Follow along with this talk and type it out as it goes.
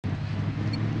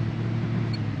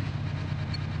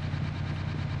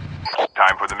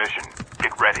Time for the mission.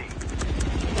 Get ready.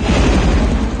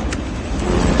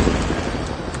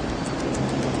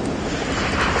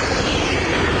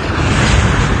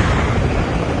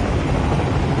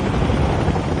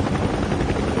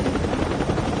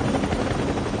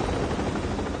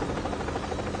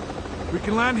 We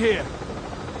can land here.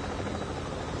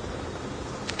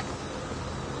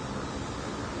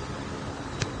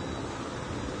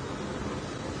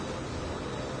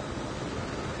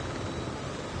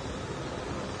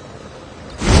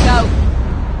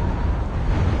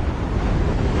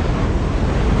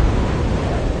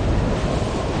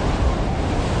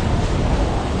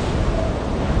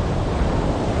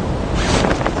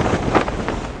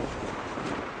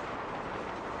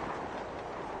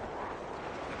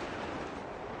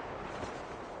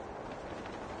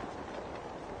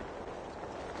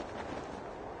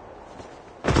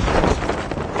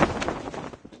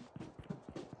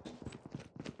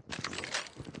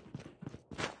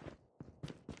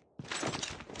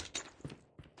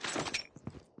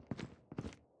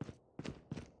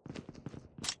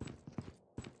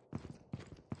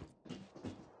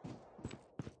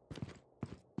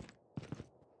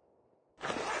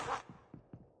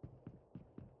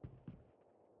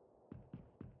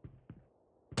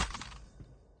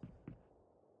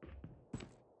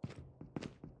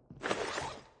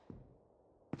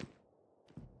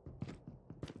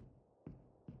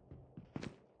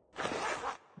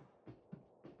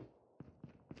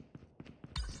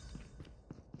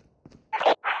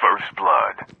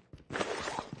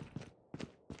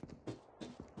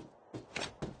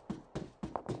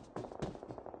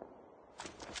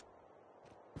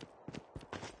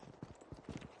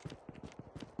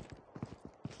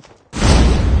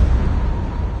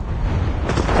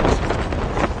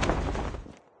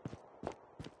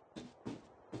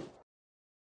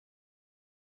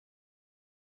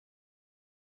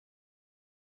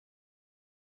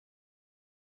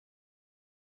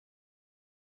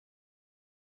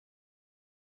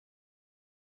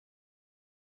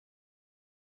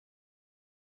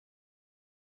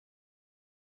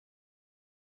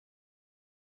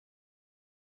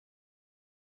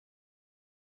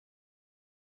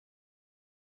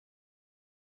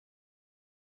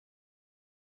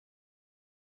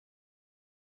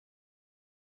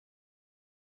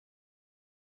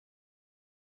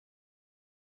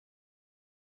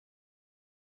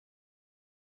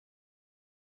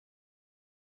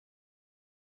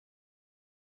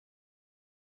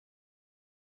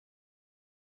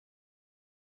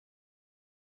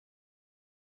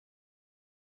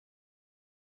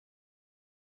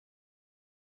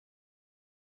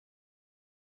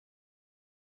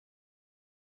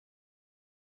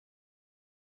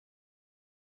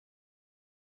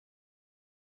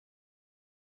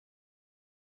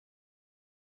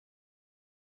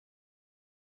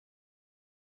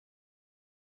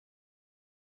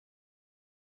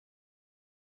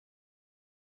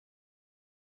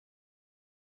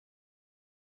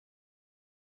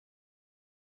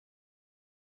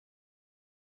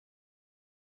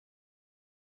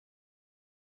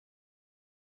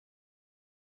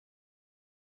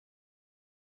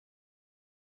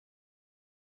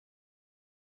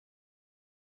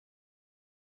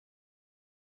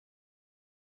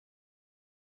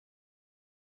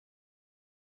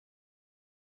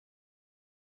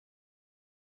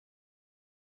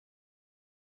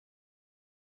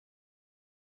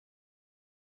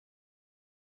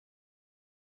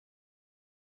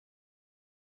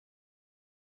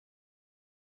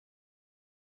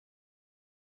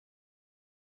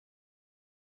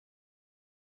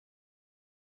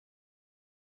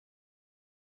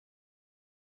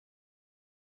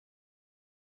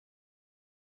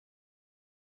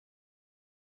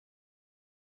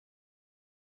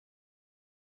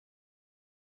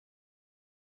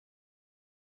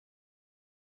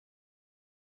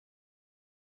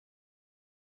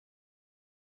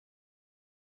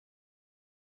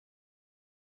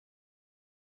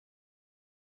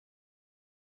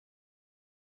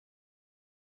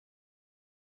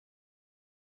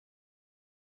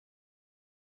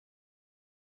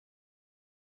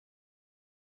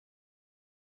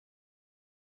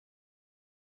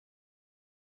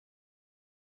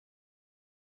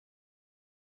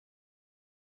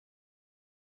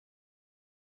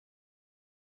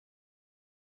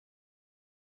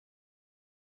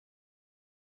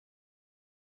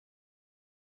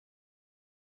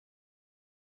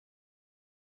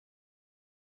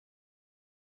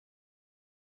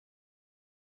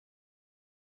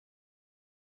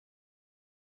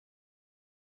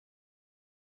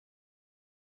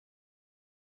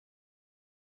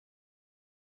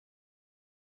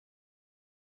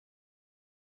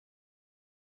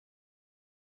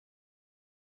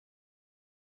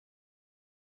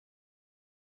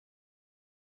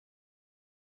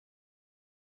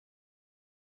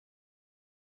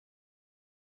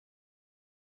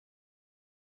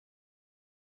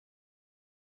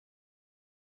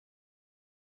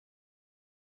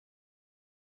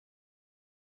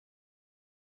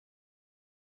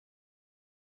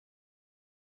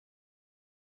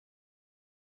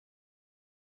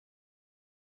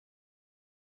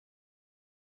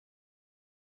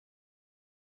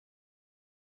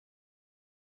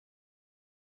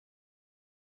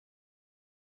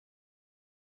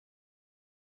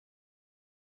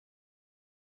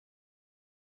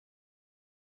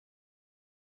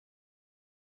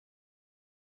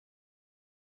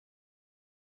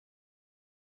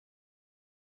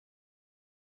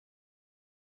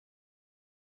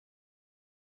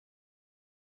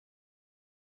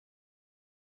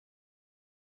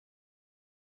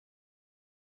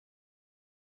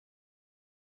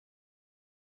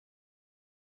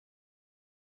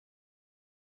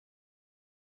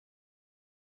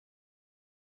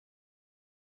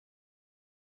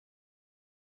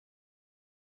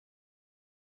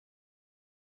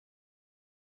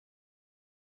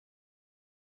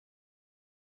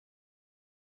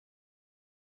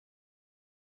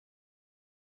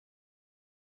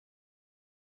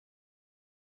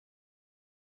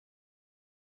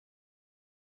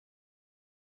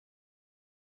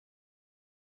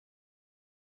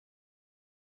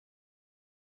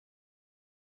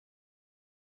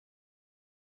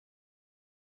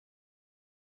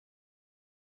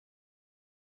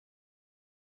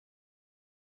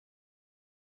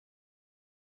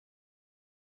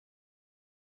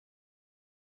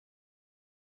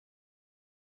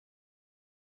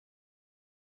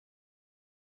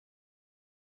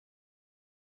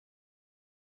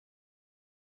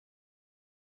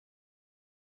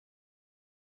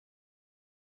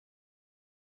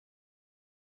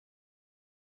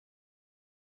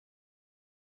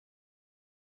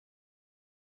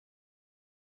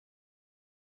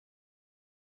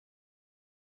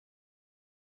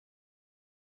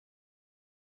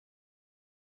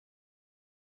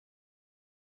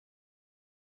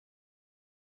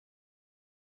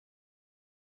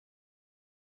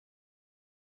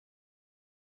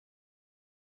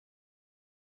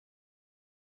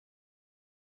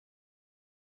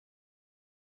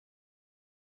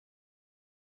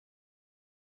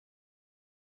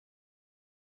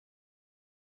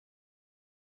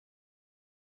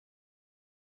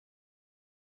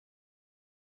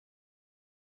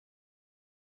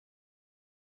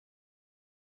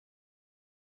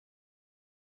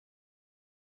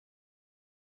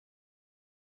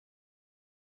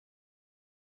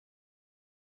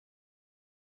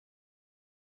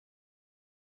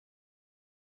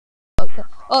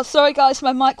 Oh, sorry guys,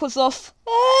 my mic was off.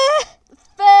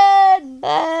 Finn!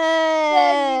 Ah.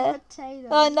 Finn, you potato.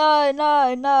 Oh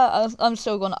no. I'm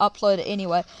still gonna upload it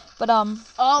anyway. But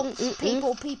Oh,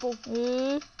 people.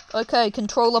 Okay,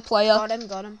 controller player. Got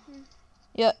him.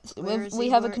 Yeah, Where is we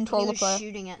he? have a He controller was player.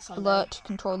 shooting at somebody. Alert,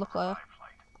 controller player.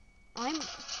 I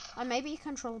may be a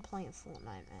controller player in Fortnite,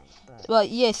 mate, but... Well,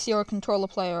 yes, you're a controller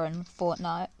player in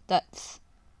Fortnite. That's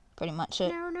pretty much it.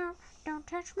 No, don't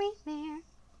touch me there.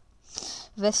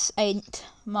 This ain't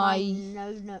my...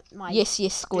 My Yes,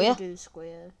 square. doo-doo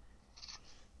square.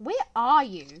 Where are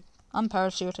you? I'm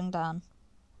parachuting down.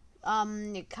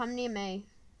 Come near me.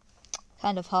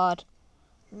 Kind of hard.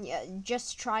 Yeah,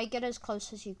 just try get as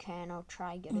close as you can. I'll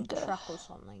try get a truck or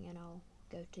something, and I'll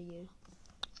go to you.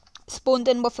 Spawned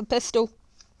in with a pistol.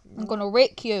 I'm gonna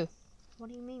wreck you. What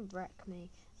do you mean wreck me?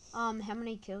 How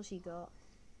many kills you got?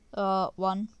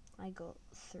 1. I got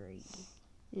 3.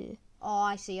 Yeah. Oh,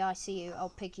 I see you. I'll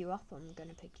pick you up. I'm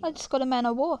gonna pick you I up. just got a man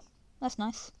of war. That's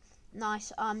nice.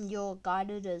 Nice. Your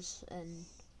guided is in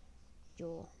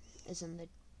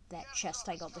that chest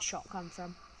I got the shotgun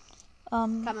from.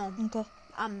 Come on. Okay.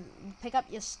 Pick up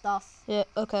your stuff. Yeah,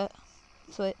 okay.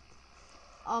 Sweet.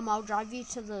 I'll drive you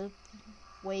to the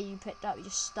where you picked up your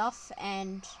stuff,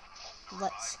 and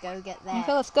let's go get that.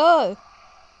 Okay, let's go.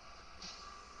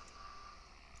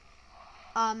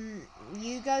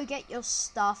 You go get your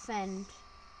stuff, and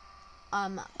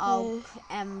and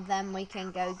then we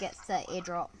can go get the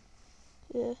airdrop.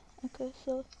 Yeah, okay,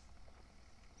 so...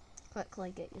 Quickly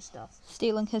get your stuff.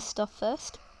 Stealing his stuff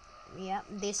first. Yeah,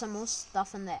 there's some more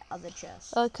stuff in that other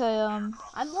chest. Okay, I'm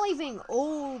leaving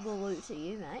all the loot to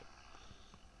you, mate.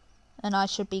 And I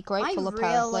should be grateful,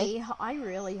 apparently. I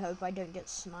really hope I don't get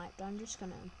sniped. I'm just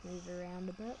gonna move around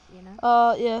a bit, you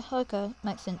know? Yeah, okay.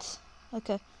 Makes sense.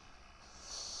 Okay.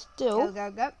 Still...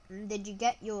 Go. Did you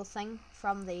get your thing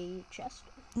from the chest?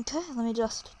 Okay, let me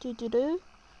just...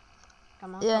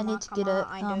 Come on, Yeah, come I on, need to come get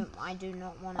on. it. I do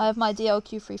not want to... I have my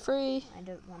DLQ-33. I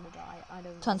don't want to die. I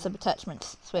don't Tons of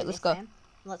attachments. Sweet, let's go.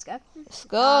 Let's go. Let's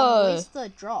go. Where's the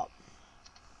drop?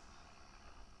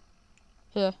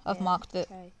 Here, I've marked it.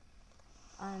 Okay.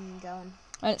 I'm going.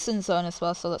 And it's in zone as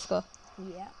well, so let's go.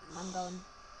 Yeah, I'm going.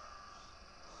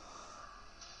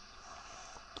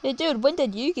 Hey dude, when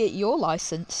did you get your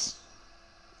license?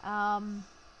 Someone's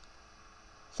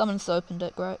opened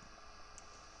it, great.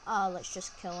 Let's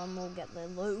just kill him, we'll get the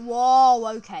loot. Whoa,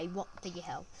 okay, what the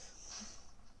hell?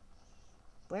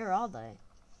 Where are they?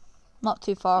 Not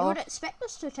too far You off. would expect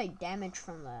us to take damage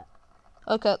from that.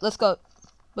 Okay, let's go.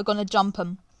 We're gonna jump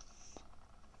him.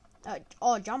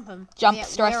 Jump him.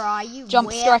 Where are you?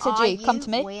 Jump strategy. Come to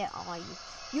me. Where are you?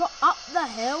 You're up the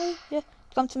hill? Yeah,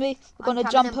 come to me. We're gonna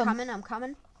jump him. I'm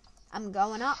coming. I'm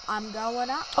going up.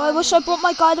 Oh, I wish I brought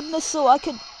my guided missile. I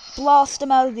could blast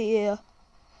him out of the air.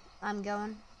 I'm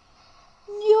going.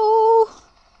 Yo.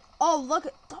 Oh, look.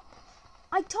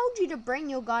 I told you to bring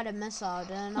your guided missile,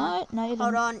 didn't I? No, you didn't.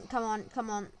 Hold on.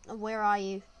 Come on. Where are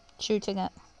you? Shooting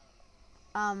it.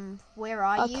 Where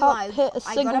are you? I can't hit a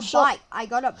single shot. I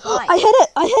got a bite. I hit it.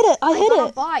 I hit got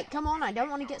it. A bite. Come on. I don't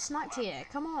want to get sniped here.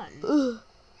 Come on.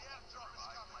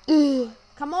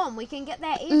 Come on. We can get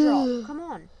that airdrop. Come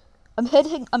on. I'm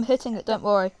hitting it. Don't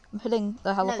worry. I'm hitting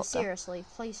the helicopter. No, seriously.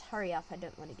 Please hurry up. I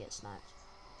don't want to get sniped.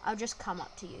 I'll just come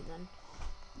up to you then.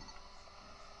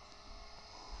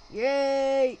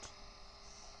 Yeet.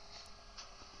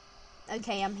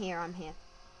 Okay, I'm here.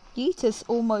 Yeet is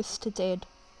almost dead.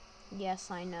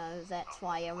 Yes, I know. That's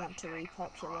why I want to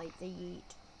repopulate the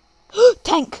yeet.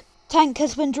 Tank! Tank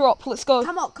has been dropped. Let's go.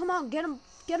 Come on. Get him.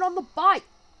 Get on the bike.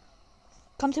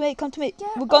 Come to me. Get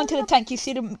We're going to on the tank. You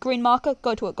see the green marker?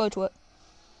 Go to it.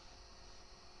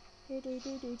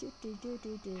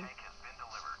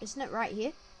 Isn't it right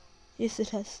here? Yes,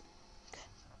 it has. Okay.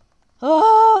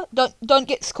 Ah! Don't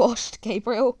get squashed,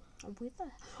 Gabriel.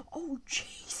 Oh,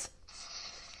 jeez.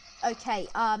 Okay,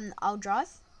 I'll drive.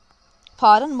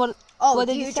 Pardon? What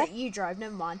did you say? You drive,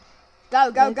 never mind. Go.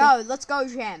 Let's go,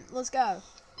 champ. Let's go.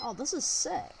 Oh, this is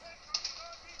sick.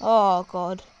 Oh,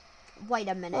 God. Wait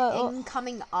a minute.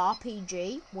 Incoming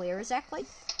RPG. Where exactly?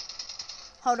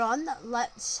 Hold on.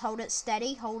 Let's hold it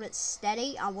steady. I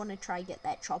want to try get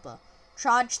that chopper.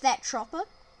 Charge that chopper.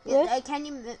 Yeah. Can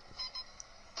you...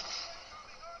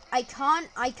 I can't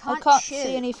shoot.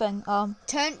 See anything.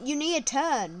 Turn. You need to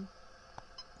turn.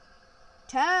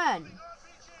 Turn.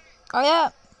 Oh, yeah.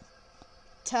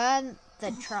 Turn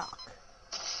the truck.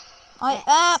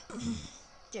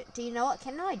 Do you know what?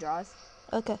 Can I drive?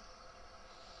 Okay.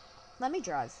 Let me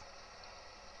drive.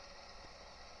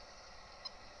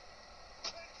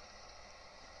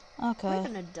 Okay. We're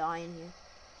gonna die in here.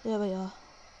 There we are.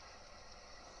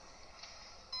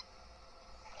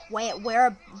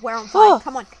 We're on fire.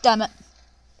 Come on. Damn it.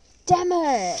 Damn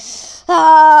it.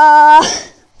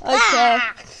 Okay.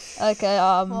 Okay,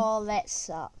 Oh, that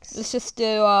sucks. let's just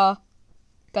do,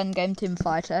 gun game team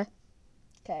fighter.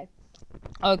 Okay.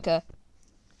 Okay.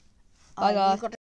 Bye, guys.